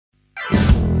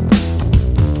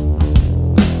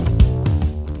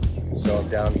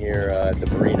down here at the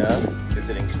Marina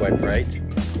visiting Swipe Right,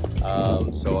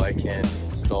 so I can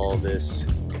install this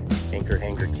anchor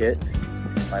hanger kit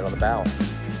right on the bow.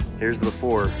 Here's the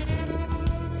before.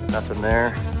 Nothing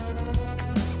there.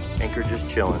 Anchor just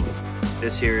chilling.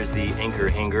 This here is the anchor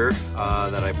hanger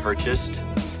that I purchased.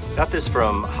 Got this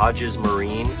from Hodges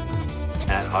Marine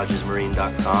at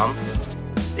hodgesmarine.com.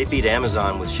 They beat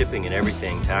Amazon with shipping and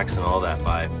everything, tax and all that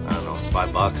by, I don't know,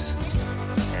 $5.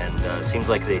 And seems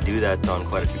like they do that on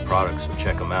quite a few products, so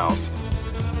check them out.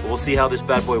 But we'll see how this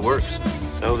bad boy works.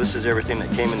 So this is everything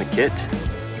that came in the kit.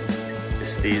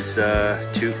 Just these 2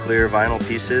 clear vinyl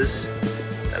pieces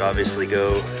that obviously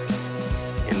go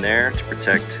in there to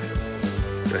protect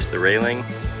the rest of the railing.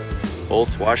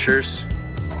 Bolts, washers,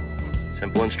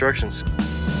 simple instructions.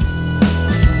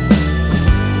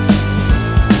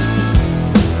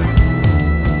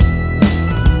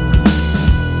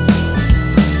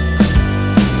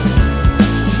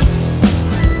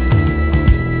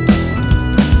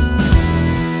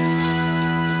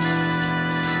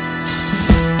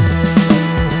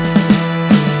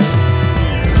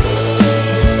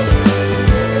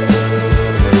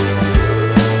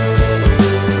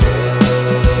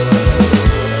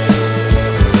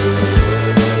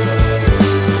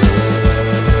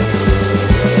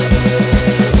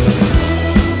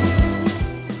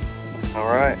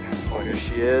 Well, here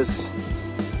she is.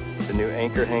 The new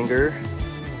anchor hanger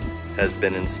has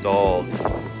been installed.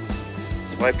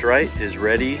 Swiped Right is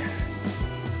ready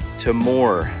to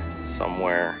moor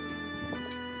somewhere.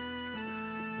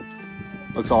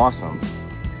 Looks awesome.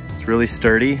 It's really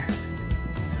sturdy.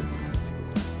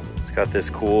 It's got this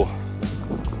cool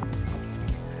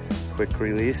quick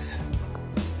release.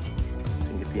 So you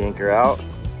can get the anchor out,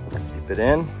 keep it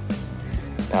in.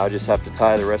 Now I just have to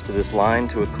tie the rest of this line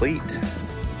to a cleat.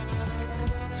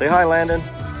 Say hi, Lindon.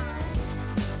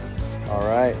 All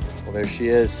right, well there she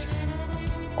is,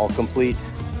 all complete.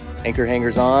 Anchor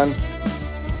hanger's on,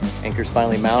 anchor's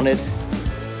finally mounted.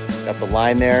 Got the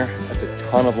line there, that's a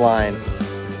ton of line.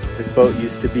 This boat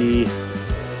used to be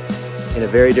in a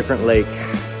very different lake.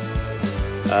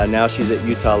 Now she's at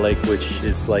Utah Lake, which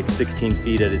is like 16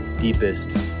 feet at its deepest.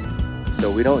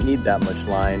 So we don't need that much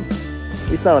line, at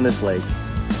least not on this lake.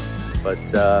 But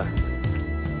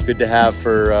good to have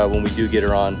for when we do get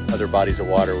her on other bodies of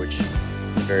water, which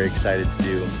I'm very excited to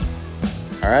do.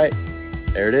 All right,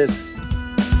 there it is.